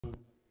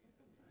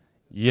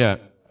Yeah,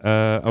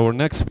 our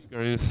next speaker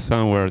is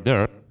somewhere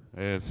there.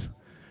 Is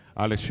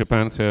Alex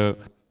Chopin, so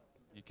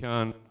you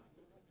can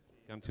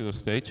come to the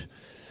stage.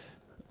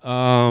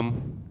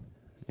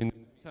 In the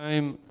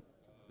time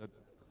that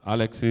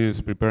Alex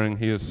is preparing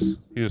his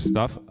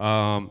stuff,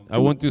 I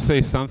want to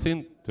say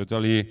something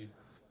totally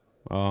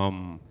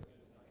to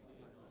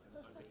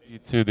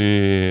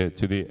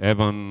the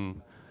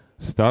Evan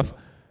stuff.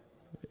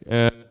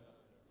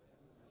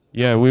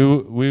 Yeah,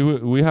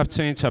 we have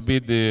changed a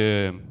bit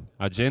the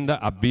agenda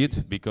a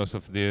bit because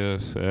of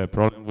this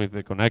problem with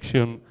the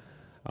connection.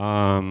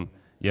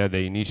 Yeah,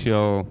 the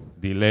initial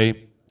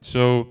delay.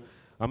 So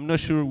I'm not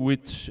sure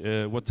which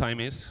what time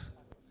is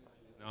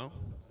now.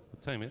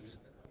 What time is?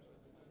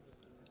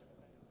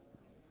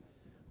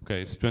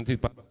 Okay, it's 20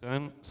 past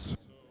 10. So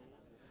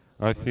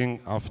I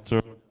think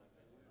after.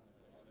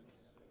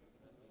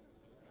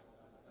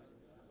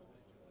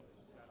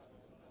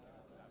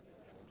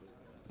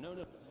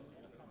 No.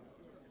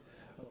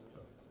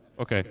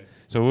 Okay,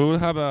 so we will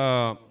have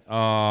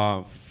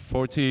a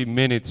 40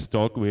 minutes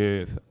talk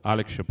with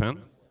Alex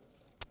Chopin,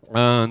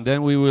 and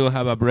then we will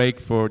have a break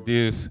for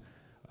this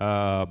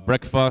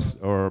breakfast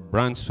or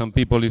brunch. Some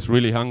people is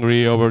really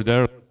hungry over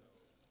there.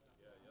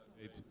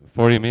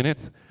 40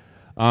 minutes.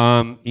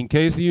 In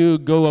case you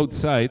go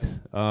outside,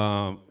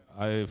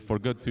 I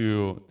forgot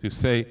to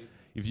say,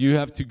 if you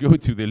have to go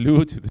to the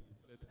loo,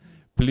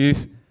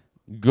 please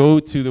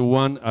go to the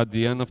one at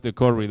the end of the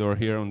corridor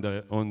here on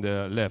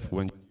the left.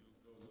 When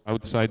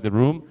outside the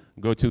room,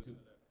 go to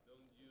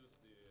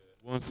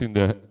ones in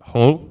the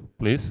hall,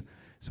 please.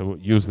 So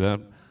use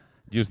them.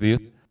 Use this.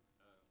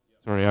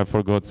 Sorry, I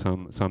forgot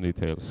some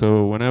details.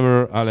 So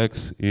whenever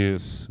Alex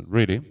is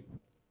ready,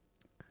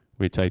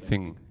 which I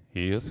think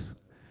he is,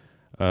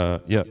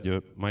 yeah,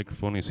 your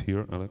microphone is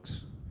here,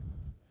 Alex.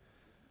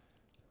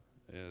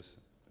 Yes,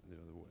 the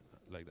other way,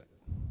 like that.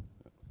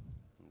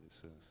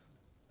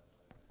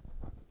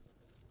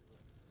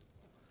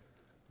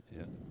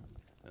 Yeah,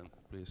 and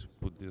please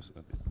put this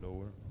a bit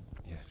lower.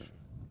 Yeah, sure.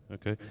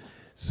 Okay,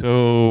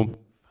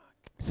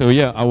 so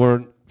yeah,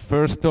 our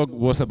first talk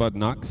was about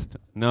Nuxt.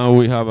 Now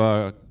we have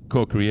a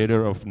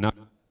co-creator of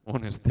Nuxt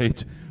on a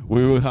stage.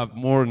 We will have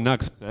more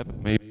Nuxt step.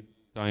 Maybe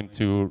time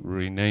to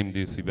rename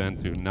this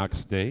event to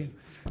Nuxt Day,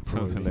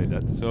 something like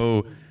that.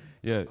 So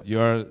yeah, you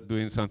are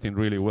doing something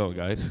really well,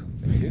 guys.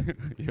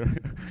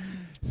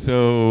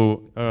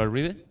 So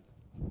ready?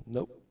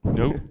 Nope.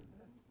 No.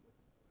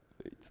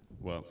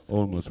 Well,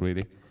 almost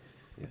ready.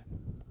 Yeah.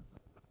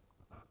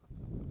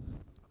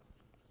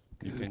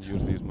 You can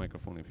use this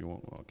microphone if you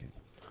want. Okay.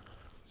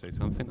 Say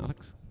something,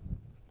 Alex.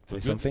 Say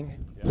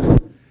something? Yeah.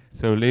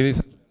 So, ladies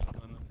and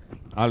gentlemen,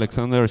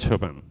 Alexandre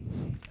Chopin.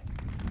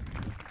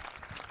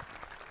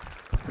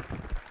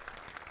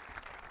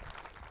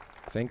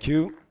 Thank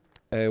you.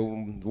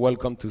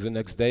 Welcome to the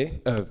next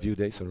day, Vue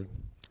Day, sorry.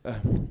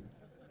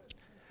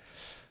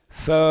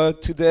 So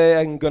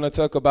today I'm going to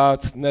talk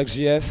about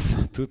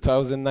Nuxt.js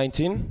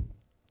 2019.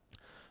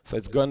 So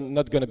it's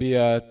not going to be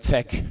a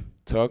tech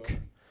talk.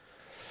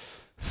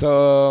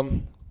 So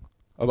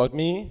about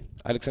me,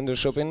 Alexandre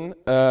Chopin,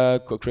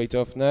 co-creator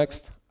of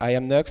Nuxt. I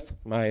am Nuxt,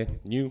 my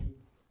new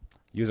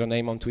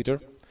username on Twitter.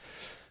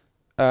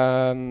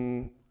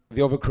 The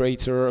other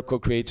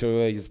co-creator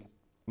is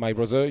my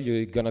brother.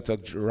 You're going to talk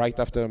right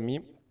after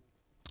me.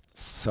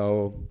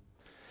 So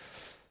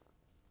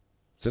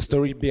the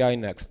story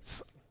behind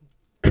Nuxt.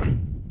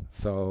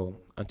 So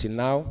until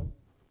now,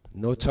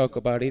 no talk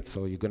about it,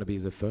 so you're going to be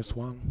the first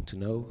one to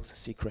know the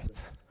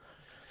secret.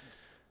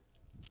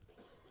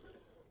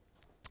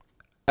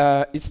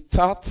 It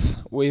starts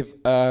with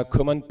a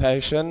common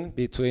passion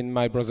between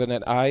my brother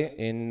and I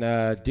in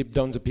deep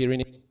down the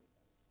Pyrenees.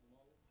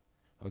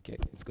 Okay,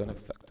 it's gonna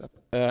fucked up.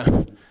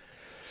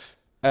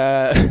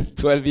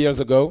 12 years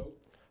ago,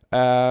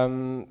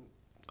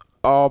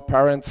 our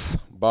parents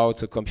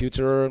bought a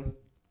computer,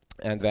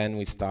 and then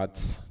we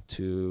start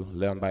to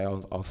learn by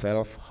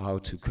ourselves how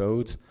to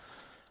code.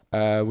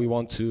 We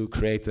want to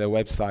create a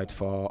website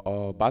for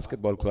our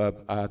basketball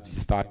club at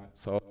this time.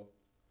 So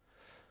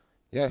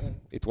yeah,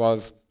 it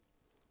was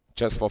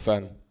just for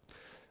fun.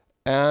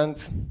 And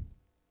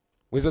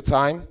with the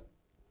time,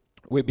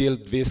 we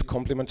built these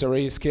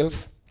complementary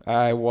skills.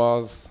 I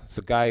was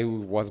the guy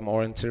who was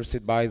more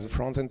interested by the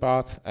front-end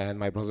part, and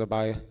my brother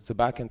by the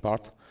back-end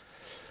part.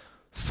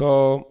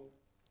 So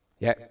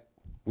yeah,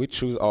 we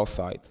choose our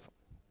side.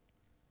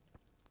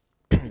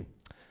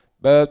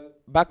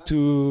 But back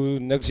to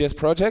Nuxt.js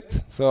project.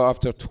 So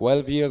after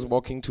 12 years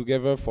working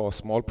together for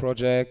small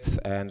projects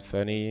and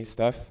funny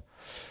stuff,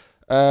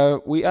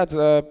 we had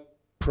a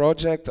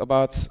project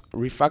about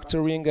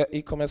refactoring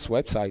e-commerce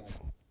websites.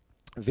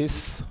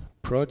 This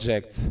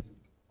project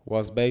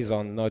was based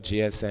on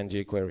Node.js and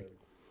jQuery.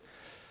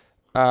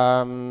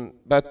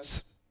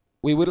 But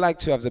we would like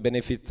to have the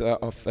benefit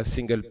of a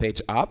single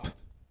page app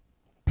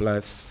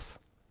plus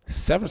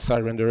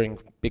server-side rendering,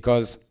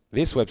 because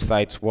this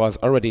website was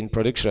already in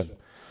production.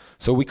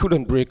 So we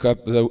couldn't break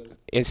up the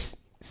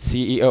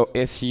SEO,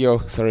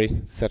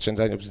 search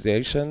engine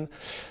optimization,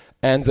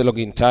 and the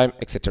login time,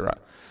 etc.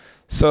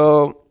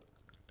 So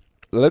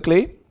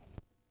luckily,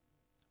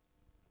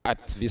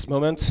 at this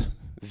moment,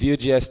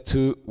 Vue.js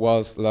 2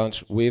 was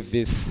launched with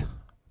this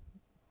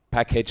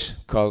package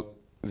called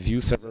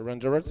Vue Server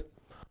Rendered,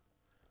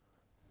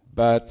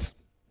 but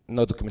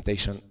no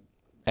documentation.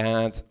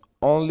 And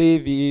only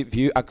the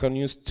Vue Icon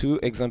Use 2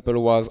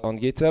 example was on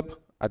GitHub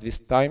at this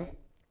time.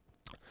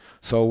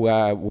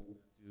 So,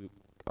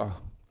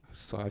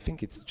 so I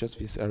think it's just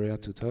this area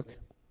to talk,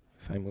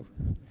 if I move.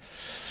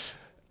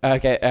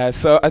 Okay,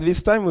 so at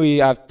this time we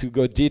have to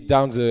go deep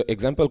down the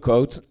example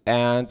code,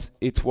 and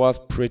it was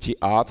pretty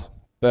hard,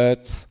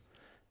 but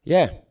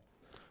yeah,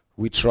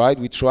 we tried,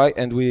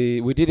 and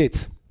we did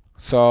it.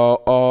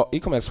 So our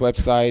e-commerce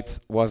website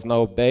was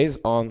now based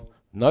on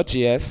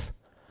Node.js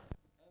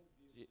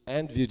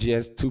and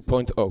Vue.js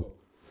 2.0.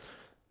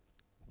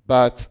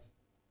 But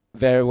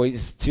there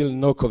was still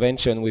no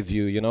convention with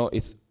Vue, you know,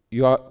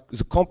 you are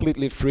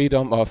completely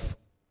freedom of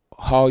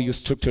how you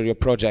structure your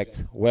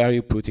project, where are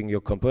you putting your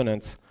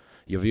components,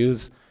 your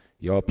views,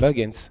 your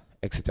plugins,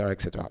 etc.,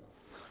 etc.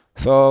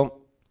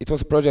 So it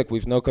was a project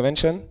with no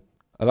convention.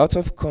 A lot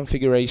of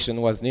configuration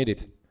was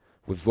needed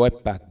with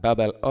Webpack,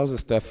 Babel, all the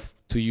stuff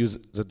to use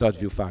the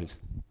 .vue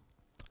files.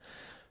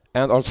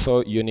 And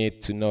also you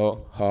need to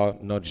know how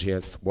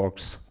Node.js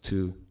works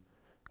to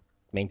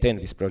maintain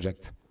this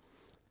project.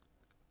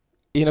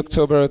 In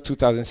October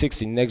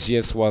 2016,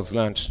 Next.js was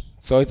launched.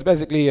 So it's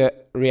basically a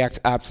React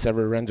app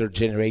server render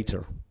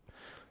generator.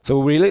 So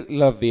we really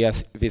love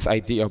this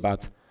idea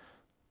about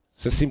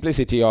the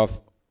simplicity of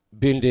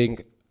building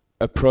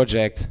a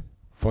project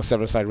for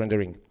server-side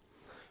rendering.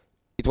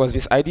 It was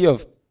this idea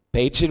of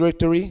page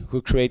directory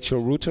who creates your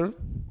router,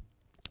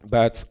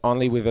 but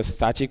only with a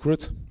static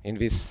root in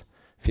these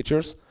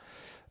features.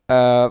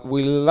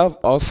 We love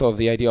also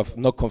the idea of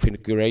no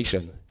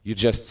configuration. You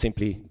just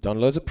simply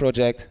download the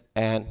project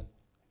and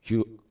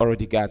you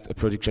already got a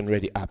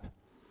production-ready app.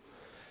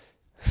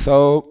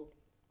 So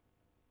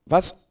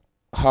that's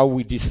how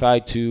we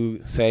decide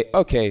to say,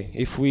 okay,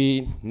 if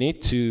we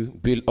need to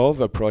build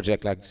over a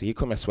project like the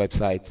e-commerce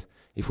website,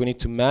 if we need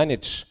to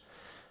manage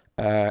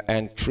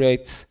and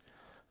create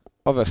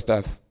other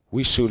stuff,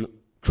 we should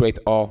create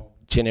our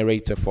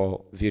generator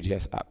for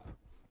Vue.js app.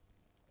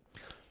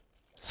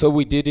 So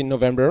we did in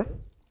November.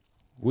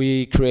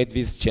 We create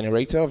this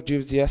generator of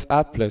Vue.js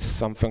app plus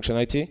some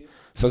functionality.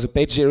 So the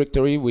page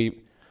directory,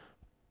 we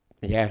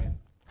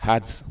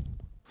had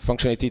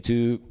functionality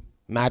to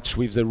match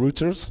with the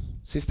routers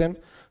system.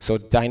 So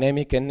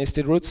dynamic and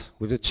nested routes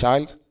with the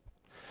child.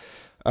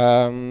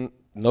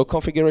 No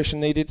configuration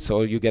needed,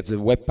 so you get the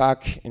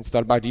Webpack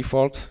installed by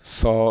default,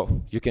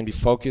 so you can be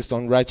focused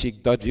on writing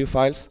 .vue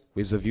files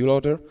with the Vue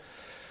loader.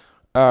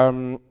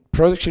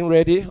 Production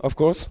ready, of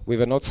course,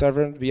 with a node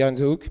server behind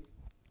the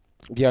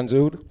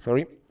hood,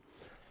 sorry.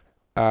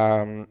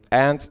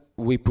 And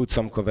we put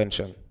some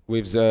convention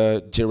with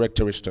the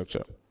directory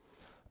structure.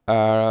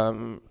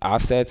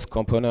 Assets,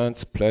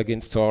 components,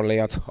 plugins, store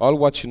layout, all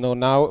what you know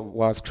now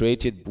was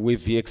created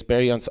with the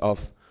experience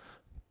of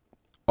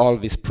all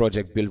this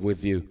project built with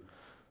Vue.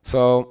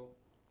 So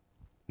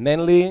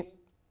mainly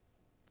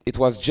it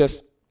was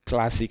just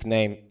classic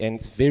name, and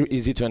it's very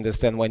easy to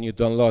understand when you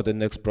download the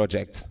next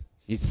project.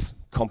 It's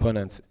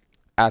components,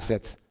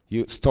 assets,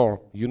 you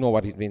store, you know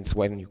what it means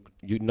when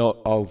you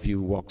know how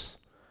Vue works.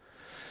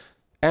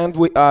 And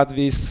we add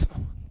this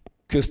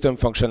custom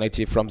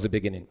functionality from the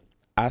beginning.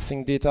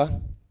 Async data,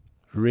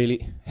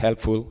 really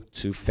helpful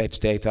to fetch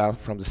data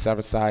from the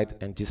server side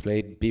and display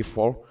it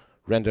before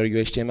render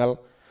your HTML,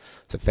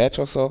 the fetch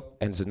also,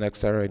 and the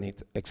next error in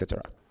it,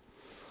 etc.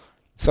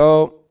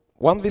 So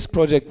once this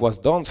project was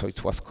done, so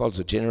it was called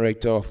the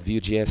generator of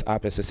Vue.js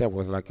app SSR,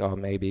 was like, oh,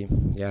 maybe,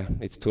 yeah,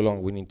 it's too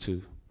long, we need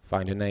to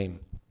find a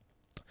name.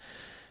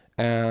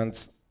 And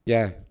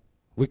yeah,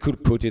 we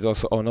could put it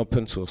also on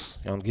open source,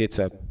 on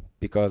GitHub,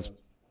 because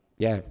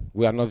yeah,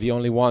 we are not the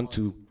only one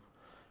to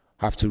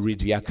have to read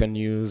the Icon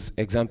Use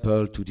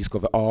example to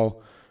discover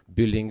how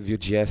building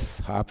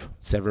Vue.js app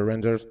server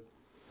rendered.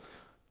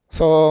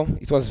 So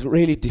it was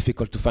really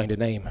difficult to find a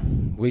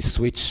name. We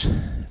switched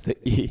the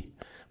E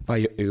by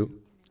a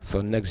U,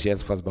 so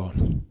Next.js was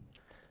born,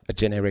 a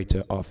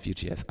generator of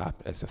Vue.js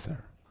app SSR.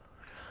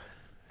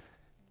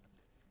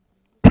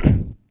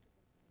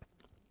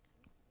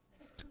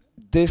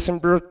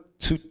 December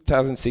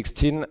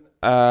 2016,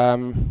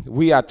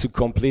 we had to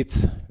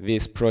complete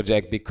this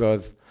project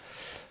because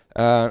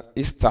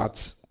it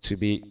starts to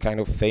be kind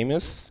of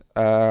famous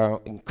in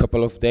a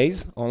couple of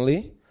days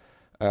only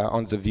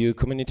on the Vue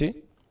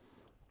community.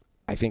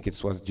 I think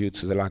it was due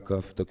to the lack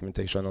of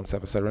documentation on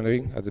server-side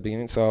rendering at the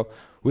beginning. So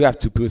we have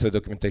to put a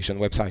documentation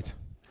website.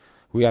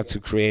 We have to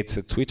create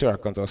a Twitter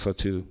account also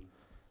to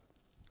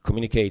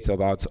communicate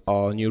about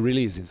our new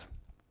releases.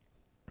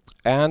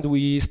 And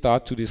we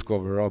start to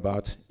discover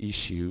about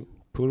issue,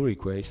 pull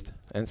request,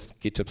 and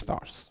GitHub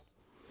stars.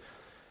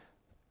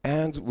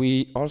 And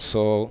we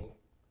also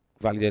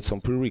validate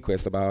some pull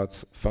requests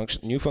about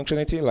new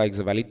functionality like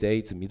the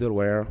validate, the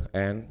middleware,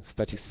 and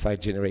static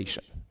site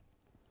generation.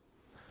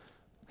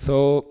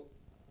 So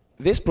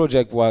this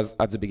project was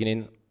at the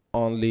beginning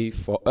only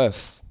for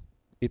us.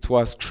 it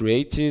was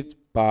created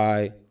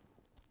by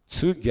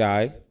two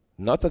guys,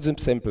 not at the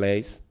same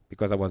place,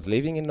 because I was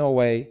living in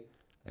Norway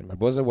and my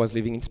brother was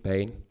living in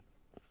Spain.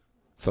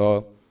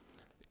 So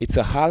it's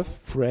a half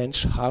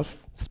French, half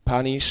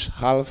Spanish,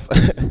 half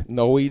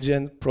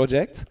Norwegian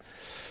project.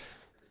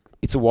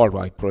 It's a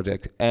worldwide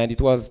project, and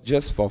it was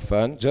just for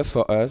fun, just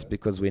for us,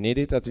 because we need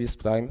it at this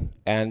time,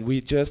 and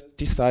we just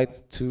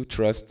decided to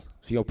trust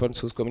the open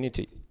source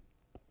community.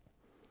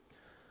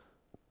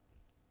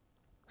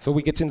 So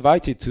we get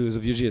invited to the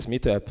Vue.js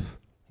meetup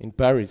in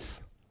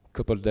Paris, a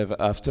couple of days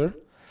after,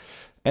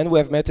 and we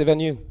have met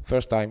Evenu,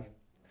 first time.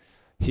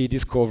 He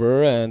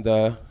discovered and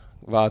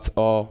that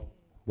our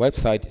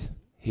website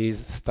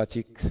is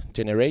static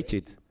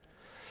generated.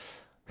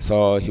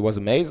 So he was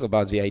amazed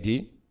about the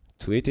idea,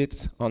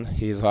 tweeted on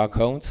his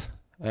account,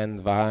 and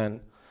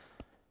then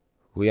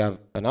we have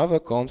another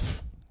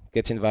conf,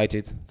 get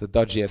invited, the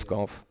 .js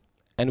conf,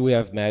 and we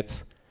have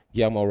met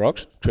Guillermo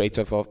Roch,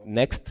 creator of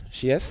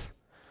Nuxt.js.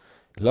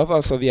 Love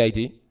also the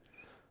idea.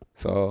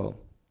 So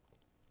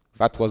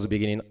that was the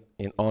beginning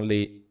in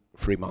only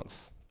 3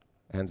 months.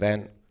 And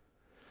then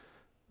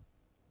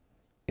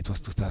it was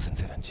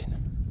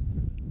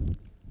 2017.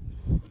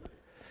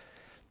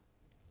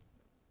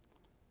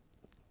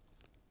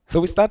 So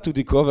we start to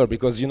discover,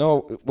 because you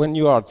know, when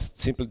you are a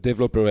simple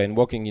developer and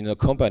working in a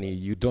company,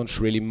 you don't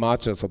really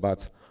matter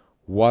about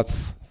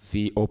what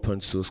the open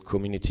source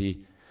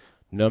community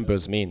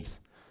numbers means.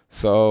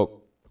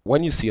 So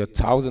when you see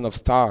 1,000 of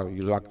stars,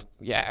 you're like,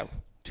 yeah,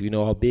 do you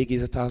know how big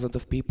is 1,000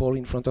 of people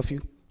in front of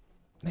you?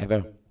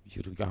 Never.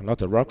 You are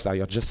not a rock star,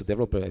 you're just a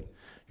developer.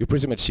 You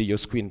pretty much see your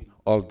screen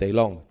all day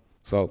long.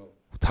 So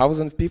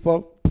 1,000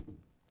 people,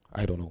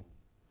 I don't know.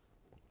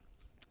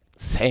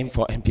 Same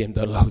for NPM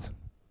download.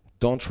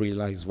 Don't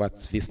realize what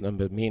this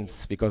number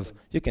means, because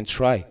you can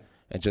try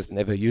and just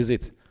never use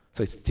it,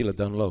 so it's still a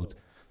download.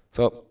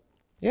 So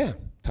yeah,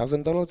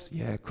 1,000 downloads,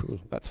 yeah, cool,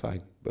 that's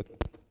fine, but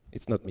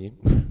it's not me.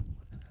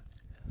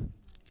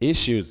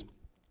 Issues.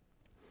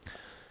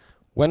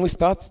 When we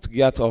started to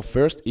get our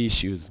first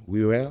issues,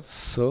 we were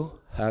so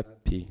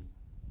happy.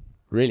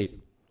 Really.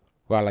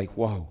 We are like,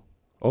 wow,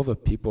 other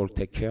people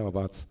take care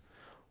about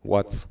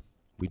what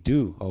we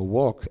do, our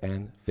work,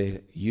 and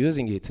they're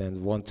using it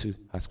and want to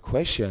ask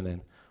questions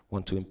and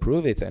want to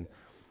improve it. And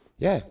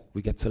yeah,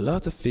 we get a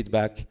lot of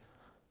feedback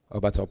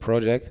about our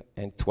project,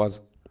 and it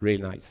was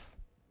really nice.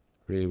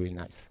 Really, really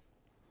nice.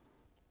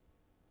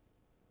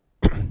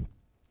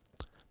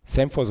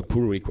 Same for the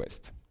pull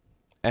request.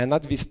 And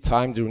at this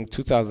time, during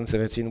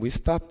 2017, we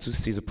start to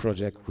see the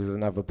project with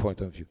another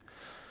point of view.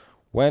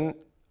 When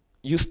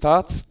you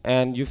start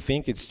and you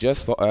think it's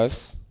just for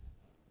us,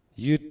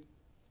 you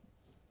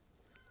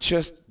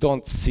just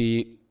don't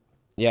see,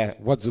 yeah,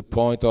 what's the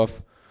point of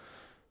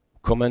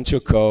comment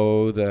your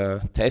code,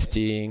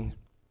 testing,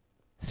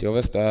 see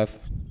other stuff,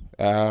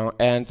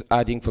 and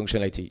adding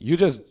functionality. You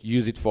just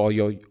use it for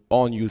your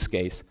own use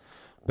case.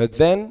 But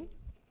then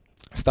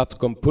start to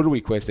come pull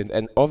requests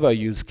and other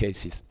use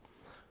cases.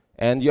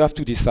 And you have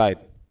to decide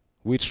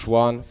which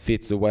one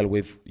fits well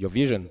with your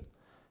vision.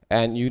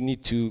 And you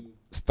need to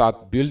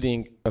start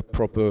building a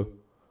proper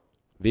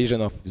vision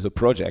of the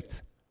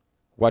project.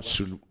 What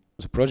should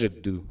the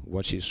project do?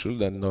 What it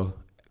shouldn't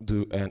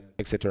do, and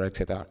etc.,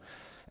 etc.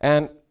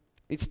 And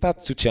it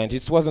started to change.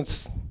 It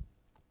wasn't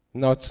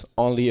not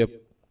only a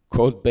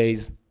code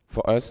base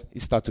for us,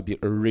 it started to be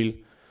a real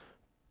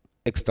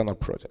external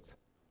project.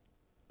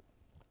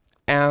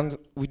 And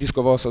we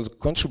discovered also the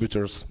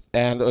contributors,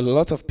 and a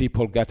lot of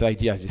people got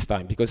ideas this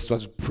time, because it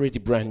was pretty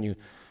brand new.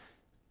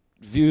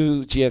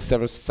 Vue.js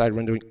server-side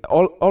rendering,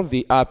 all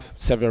the app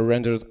server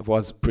renders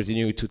was pretty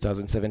new in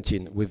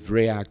 2017 with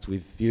React,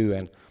 with Vue,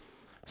 and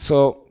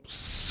so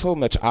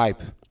much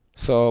hype.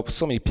 So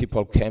many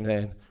people came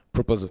and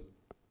proposed a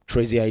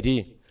crazy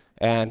idea,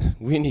 and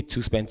we need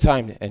to spend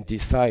time and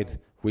decide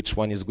which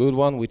one is a good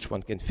one, which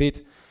one can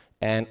fit,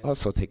 and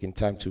also taking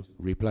time to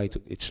reply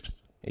to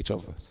each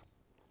of us.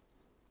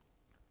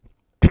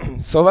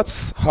 So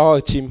that's how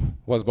our team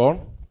was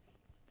born.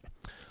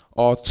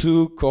 Our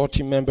two core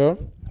team members,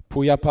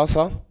 Puya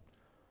Pasa,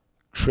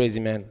 crazy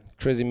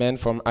man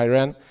from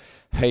Iran.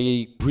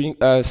 He bring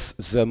us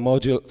the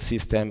module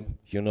system,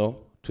 you know,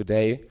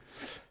 today,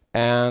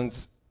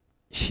 and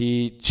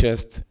he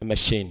just a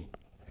machine.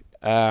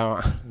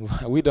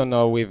 We don't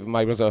know with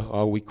my brother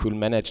how we could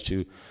manage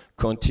to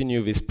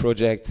continue this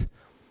project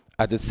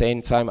at the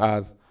same time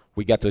as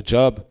we got a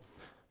job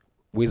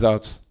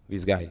without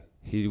this guy.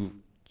 He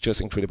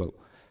just incredible.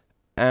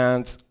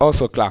 And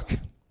also Clark.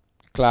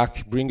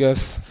 Clark brings us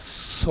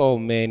so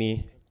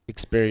many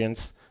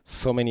experience,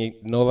 so many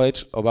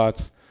knowledge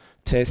about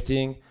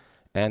testing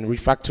and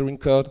refactoring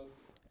code.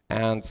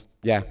 And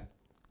yeah,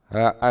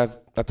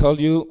 as I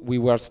told you, we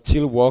were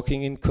still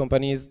working in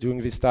companies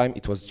during this time.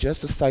 It was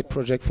just a side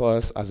project for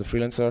us as a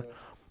freelancer.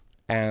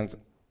 And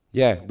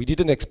yeah, we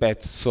didn't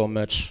expect so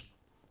much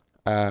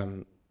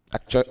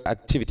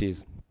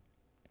activities.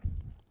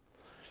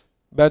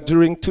 But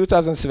during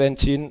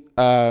 2017,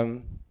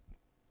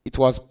 it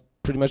was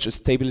pretty much a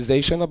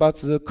stabilization about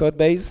the code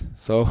base.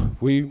 So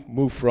we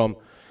moved from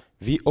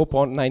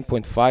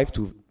v0.9.5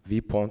 to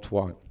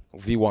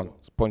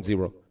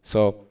v1.0.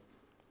 So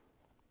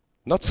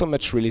not so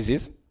much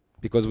releases,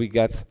 because we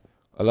got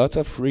a lot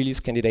of release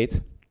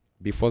candidates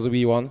before the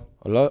v1.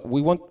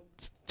 We want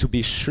to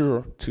be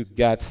sure to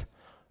get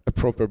a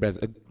proper base,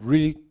 a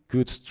really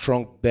good,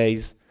 strong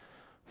base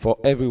for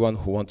everyone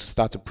who wants to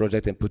start a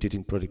project and put it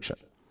in production.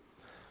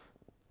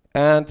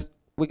 And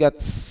we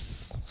got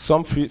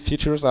some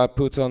features I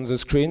put on the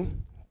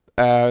screen.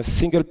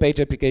 Single page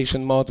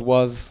application mode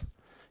was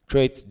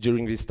created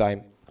during this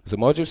time. The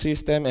module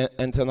system and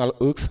internal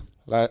hooks,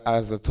 like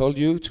as I told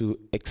you, to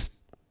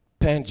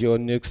expand your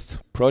Nuxt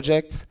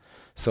project.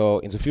 So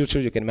in the future,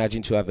 you can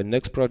imagine to have a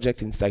Nuxt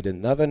project inside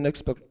another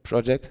Nuxt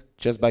project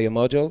just by a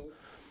module.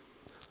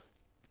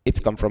 It's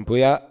come from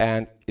Vue,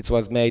 and it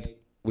was made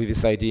with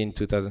this idea in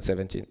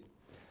 2017.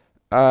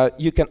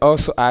 You can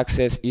also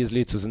access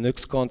easily to the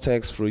Nuxt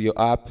context through your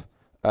app.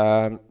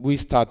 We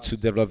start to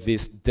develop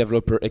this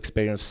developer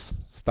experience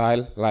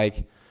style,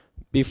 like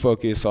be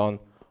focused on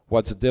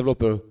what the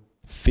developer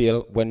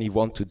feel when he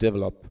want to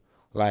develop,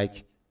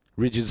 like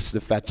reduce the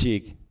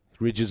fatigue,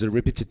 reduce the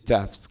repeated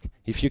tasks.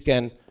 If you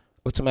can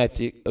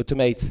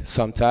automate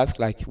some tasks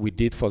like we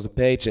did for the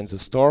page and the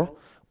store,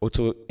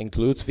 auto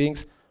includes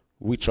things,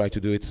 we try to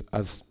do it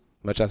as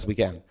much as we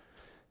can.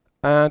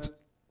 And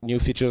new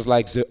features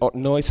like the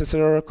noise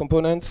accelerator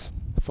components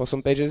for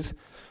some pages,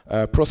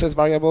 process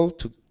variable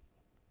to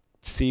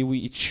see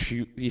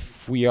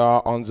if we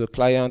are on the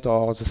client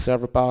or the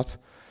server part.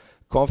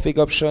 Config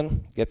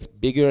option gets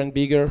bigger and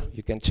bigger.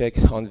 You can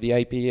check on the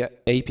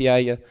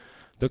API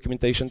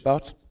documentation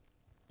part,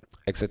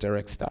 etc.,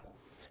 etc.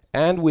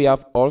 And we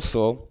have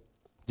also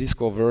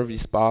discovered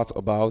this part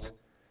about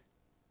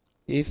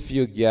if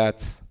you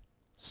get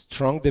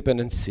strong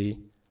dependency,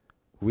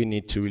 we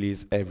need to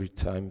release every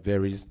time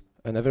there is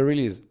another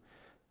release.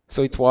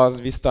 So it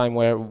was this time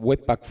where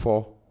Webpack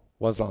 4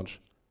 was launched.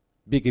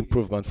 Big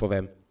improvement for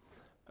them.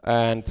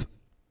 And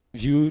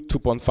Vue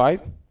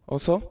 2.5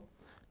 also.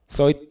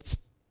 So it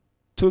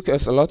took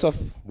us a lot of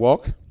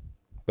work,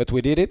 but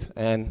we did it,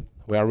 and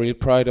we are really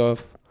proud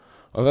of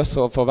us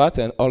for that,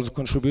 and all the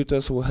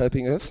contributors who were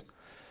helping us.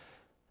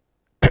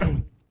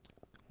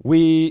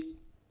 We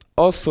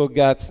also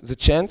got the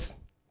chance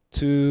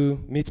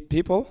to meet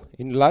people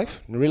in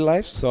real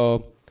life.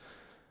 So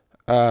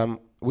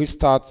we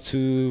start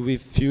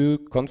with few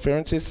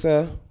conferences.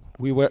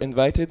 We were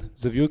invited,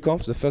 the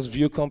VueConf, the first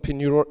VueConf in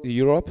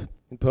Europe,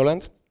 in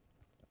Poland.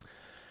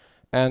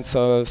 And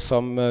so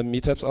some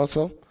meetups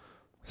also.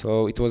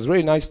 So it was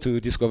really nice to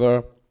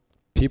discover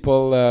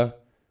people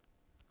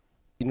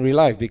in real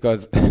life,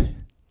 because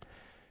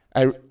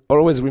I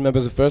always remember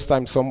the first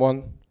time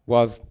someone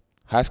was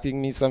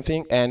asking me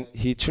something and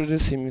he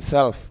introduced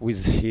himself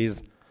with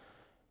his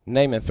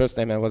name and first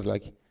name. I was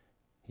like,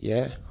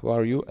 yeah, who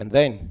are you? And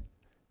then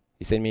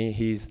he sent me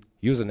his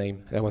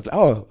username. I was like,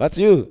 oh, that's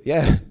you.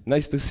 Yeah,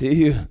 nice to see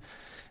you.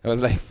 I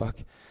was like, fuck.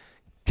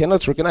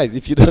 Cannot recognize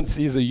if you don't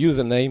see the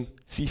username.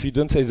 See, if you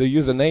don't say the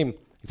username,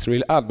 it's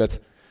really hard. But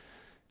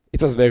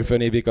it was very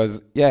funny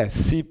because, yeah,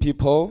 see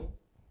people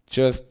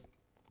just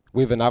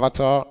with an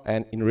avatar,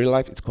 and in real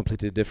life it's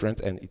completely different,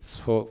 and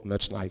it's so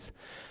much nice.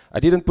 I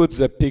didn't put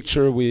the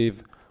picture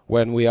with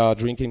when we are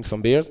drinking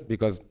some beers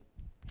because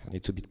I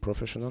need to be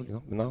professional, you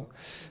know, now.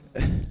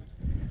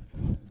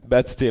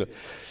 But still,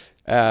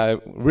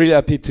 really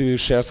happy to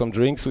share some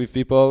drinks with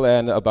people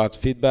and about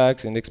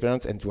feedbacks and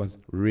experience, and it was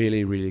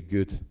really, really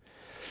good.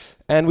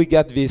 And we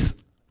got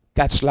this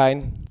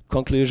catchline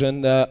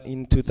conclusion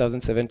in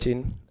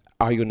 2017,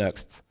 are you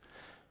Nuxt?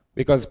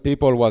 Because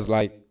people was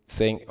like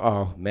saying,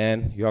 oh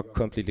man, you are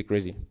completely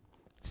crazy.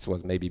 This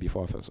was maybe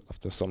before,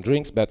 after some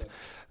drinks, but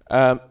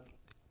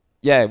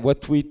yeah,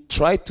 what we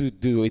try to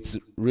do, it's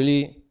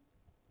really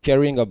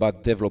caring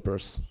about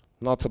developers,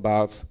 not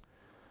about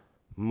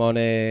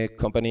money,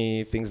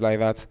 company, things like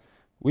that.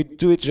 We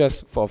do it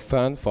just for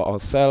fun, for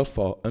ourselves,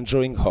 for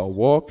enjoying our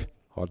work,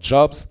 our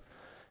jobs,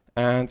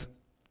 and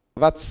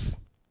that's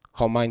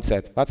our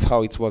mindset. That's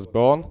how it was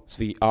born. So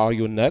the Are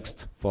You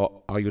Nuxt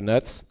for Are You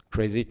Nuts?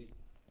 Crazy.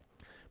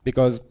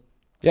 Because,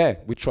 yeah,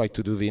 we try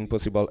to do the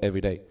impossible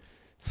every day.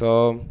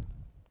 So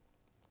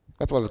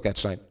that was a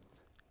catchline.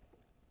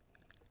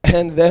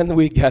 And then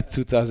we got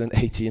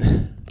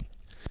 2018.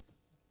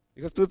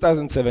 Because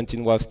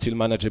 2017 was still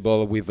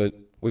manageable with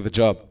a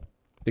job,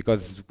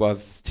 because it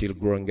was still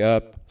growing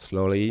up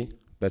slowly,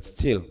 but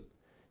still,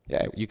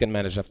 yeah, you can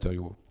manage after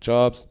your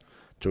jobs,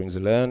 during the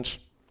lunch.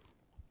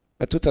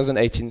 But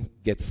 2018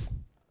 gets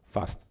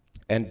fast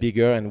and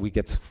bigger, and we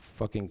get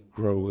fucking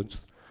grow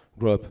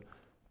up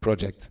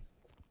project.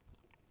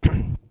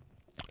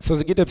 So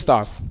the GitHub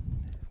stars.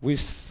 We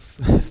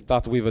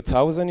start with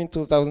 1,000 in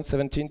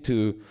 2017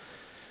 to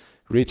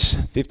reach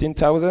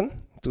 15,000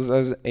 in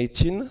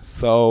 2018.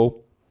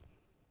 So,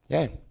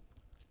 yeah.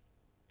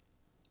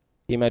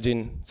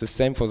 Imagine the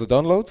same for the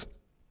downloads,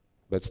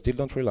 but still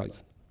don't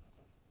realize.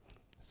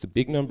 It's a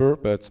big number,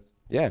 but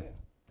yeah.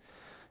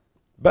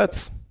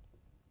 But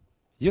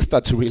you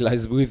start to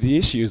realize with the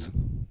issues.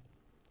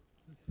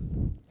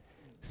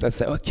 Start to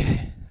say,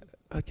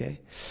 okay,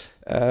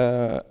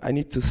 I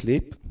need to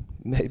sleep,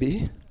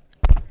 maybe.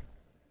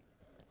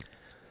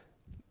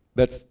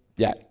 But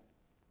yeah,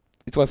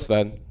 it was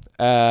fun.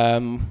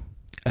 Now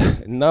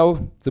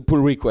the pull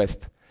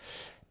request.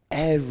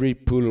 Every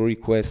pull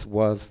request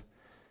was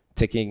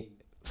taking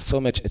so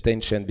much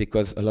attention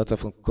because a lot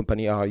of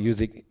companies are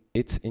using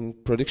it in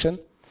production.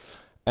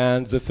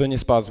 And the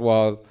funniest part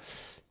was,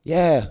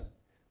 yeah,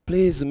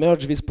 please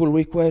merge this pull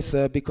request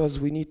because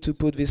we need to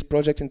put this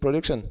project in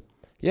production.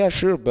 Yeah,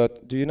 sure,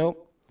 but do you know,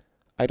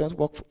 I don't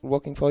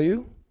working for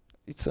you.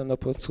 It's an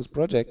open source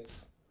project.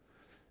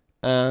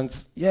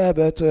 And yeah,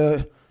 but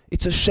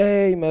it's a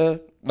shame.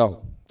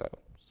 No,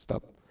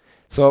 stop.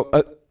 So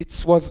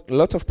it was a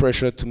lot of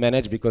pressure to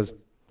manage because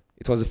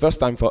it was the first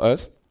time for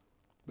us,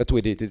 but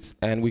we did it,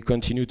 and we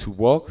continue to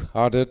work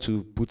harder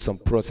to put some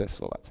process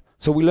for that.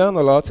 So we learn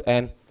a lot,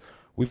 and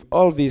with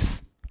all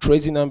this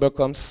crazy number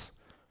comes,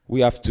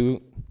 we have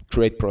to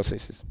create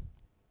processes.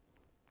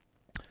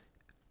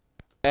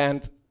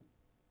 And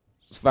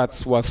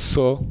that was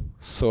so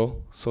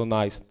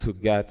nice to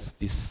get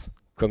this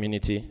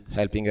community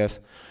helping us.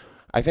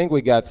 I think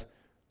we got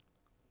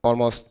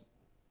almost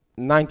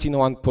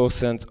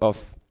 91%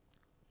 of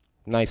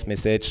nice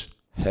message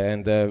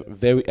and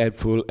very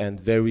helpful and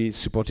very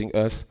supporting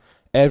us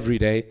every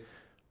day.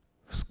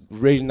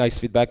 Really nice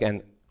feedback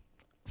and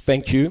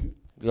thank you.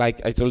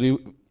 Like I told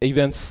you,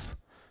 events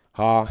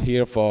are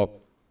here for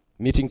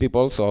meeting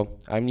people, so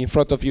I'm in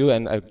front of you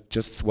and I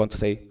just want to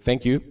say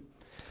thank you.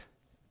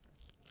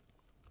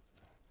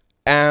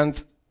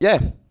 And yeah,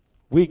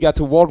 we got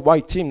a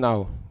worldwide team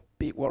now,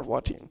 big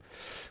worldwide team.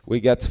 We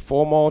got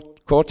 4 more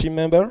core team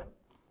members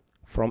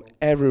from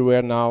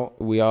everywhere now.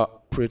 We are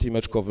pretty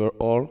much cover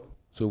all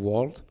the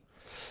world.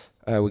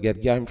 We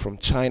get guys from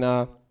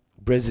China,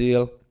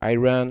 Brazil,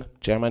 Iran,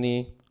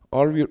 Germany,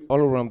 all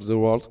around the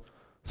world.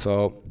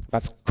 So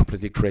that's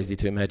completely crazy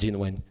to imagine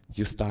when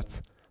you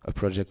start a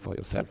project for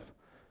yourself.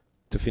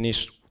 To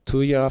finish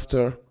 2 years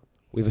after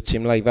with a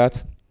team like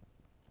that,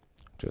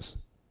 just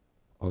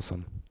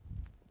awesome.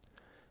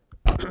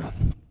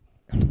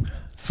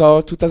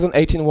 So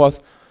 2018 was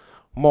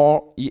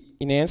more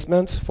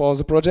enhancement for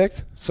the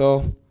project.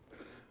 So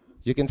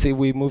you can see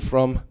we moved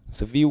from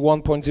the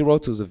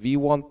V1.0 to the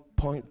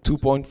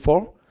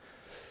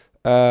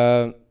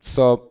V2.4.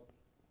 So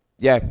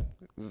yeah,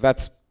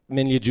 that's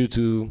mainly due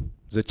to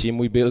the team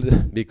we built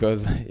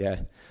because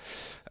yeah,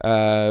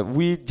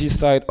 we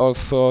decided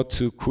also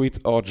to quit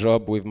our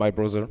job with my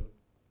brother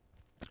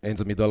in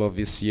the middle of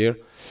this year.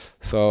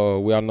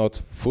 So we are not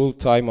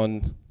full-time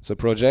on the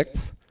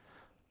project.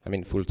 I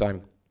mean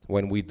full-time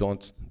when we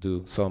don't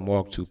do some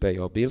work to pay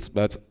our bills,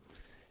 but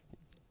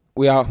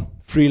we are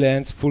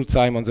freelance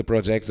full-time on the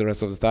project the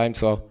rest of the time,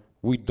 so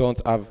we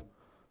don't have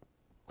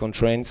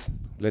constraints,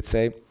 let's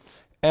say.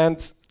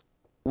 And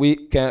we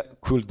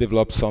could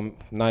develop some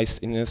nice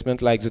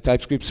enhancements like the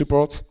TypeScript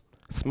support,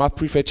 smart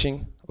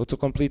prefetching,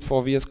 autocomplete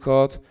for VS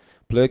Code,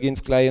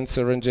 plugins, client,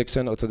 server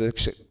injection,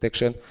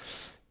 auto-detection.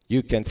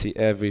 You can see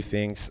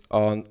everything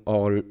on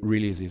our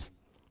releases.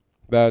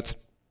 But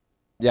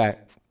yeah,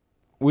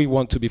 we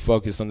want to be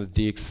focused on the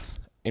DX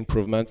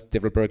improvement,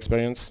 developer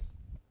experience.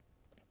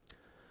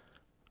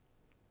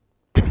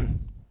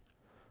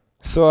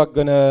 So I'm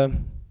gonna,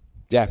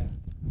 yeah,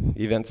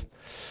 events.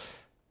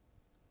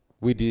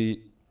 We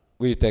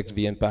detect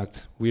the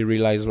impact. We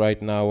realize right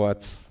now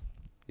what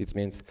it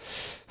means.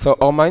 So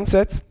our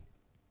mindset,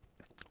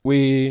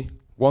 we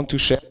want to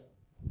share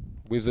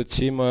with the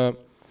team.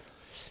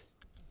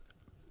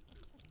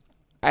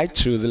 I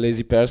choose a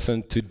lazy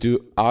person to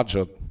do our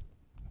job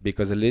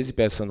because a lazy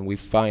person will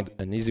find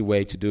an easy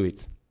way to do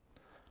it.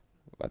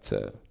 That's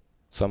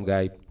some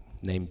guy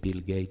named Bill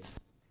Gates.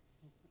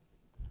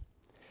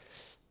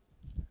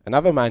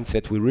 Another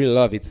mindset, we really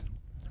love it.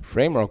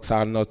 Frameworks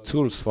are not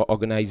tools for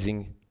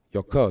organizing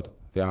your code.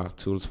 They are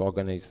tools for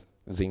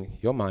organizing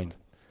your mind.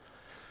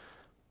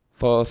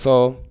 For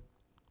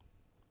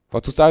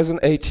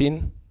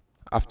 2018,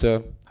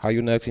 after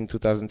Nuxt in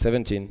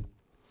 2017,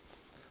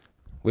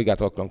 we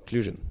got our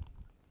conclusion.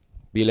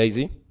 Be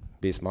lazy,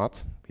 be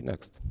smart, be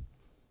Nuxt.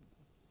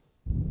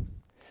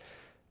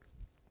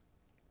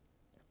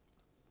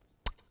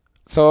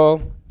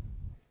 So,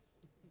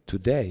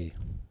 today,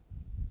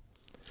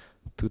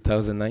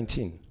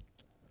 2019,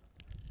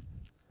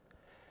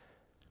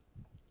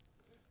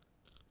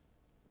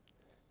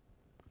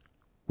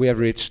 we have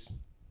reached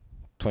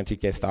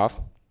 20K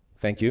stars.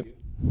 Thank you.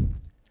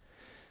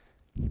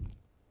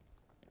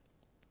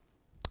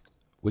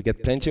 We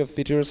get plenty of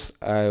features.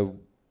 I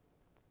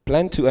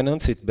plan to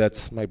announce it,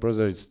 but my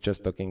brother is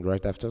just talking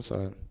right after,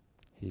 so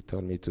he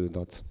told me to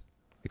not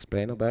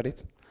explain about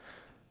it.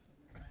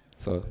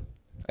 So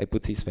I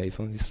put his face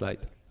on this slide.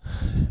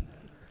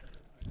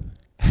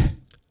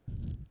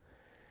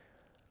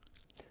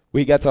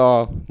 We got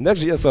our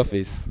Nuxt.js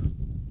office.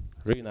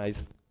 Really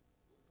nice.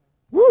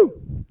 Woo!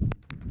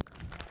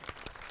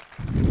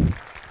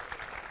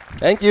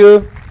 Thank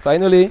you,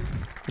 finally.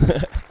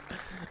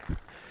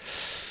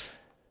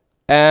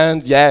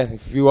 And yeah,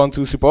 if you want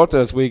to support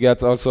us, we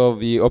got also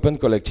the Open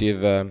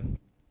Collective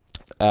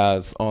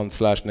as on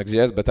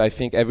 /Nuxt.js, but I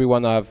think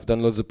everyone have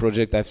downloaded the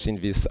project. I've seen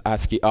this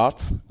ASCII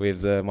art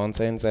with the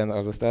mountains and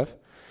other stuff,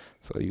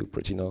 so you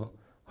pretty know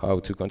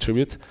how to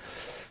contribute.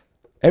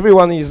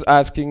 Everyone is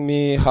asking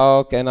me,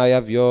 how can I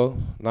have your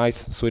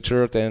nice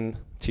sweatshirt and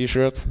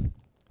t-shirt?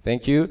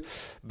 Thank you.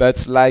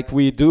 But like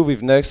we do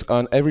with Nuxt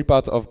on every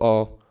part of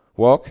our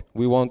work,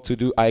 we want to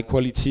do high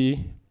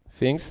quality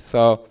things.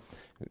 So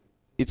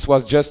it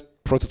was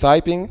just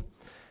prototyping,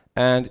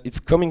 and it's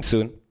coming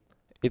soon.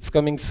 It's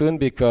coming soon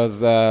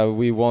because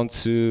we want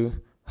to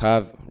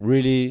have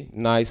really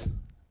nice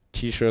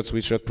t-shirts,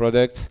 sweatshirt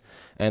products,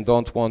 and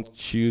don't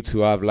want you to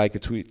have like a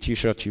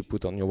t-shirt you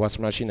put on your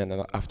washing machine and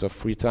then after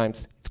 3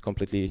 times it's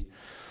completely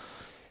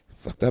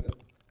fucked up.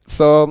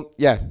 So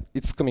yeah,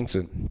 it's coming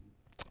soon.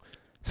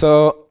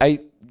 So I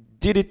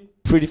did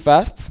it pretty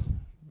fast,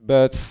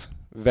 but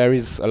there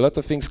is a lot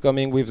of things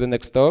coming with the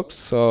next talks.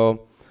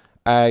 So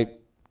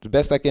the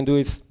best I can do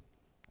is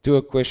do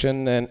a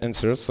question and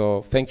answer.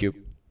 So thank you.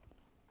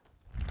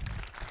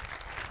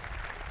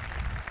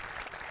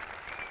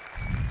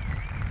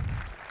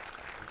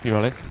 Thank you,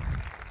 Alex.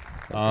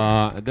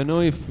 I don't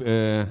know if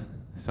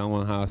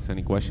someone has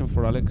any question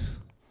for Alex.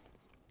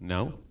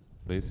 No?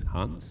 Please,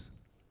 Hans?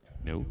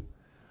 No?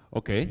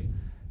 Okay.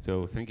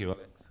 So thank you,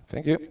 Alex.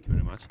 Thank you. Thank you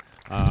very much.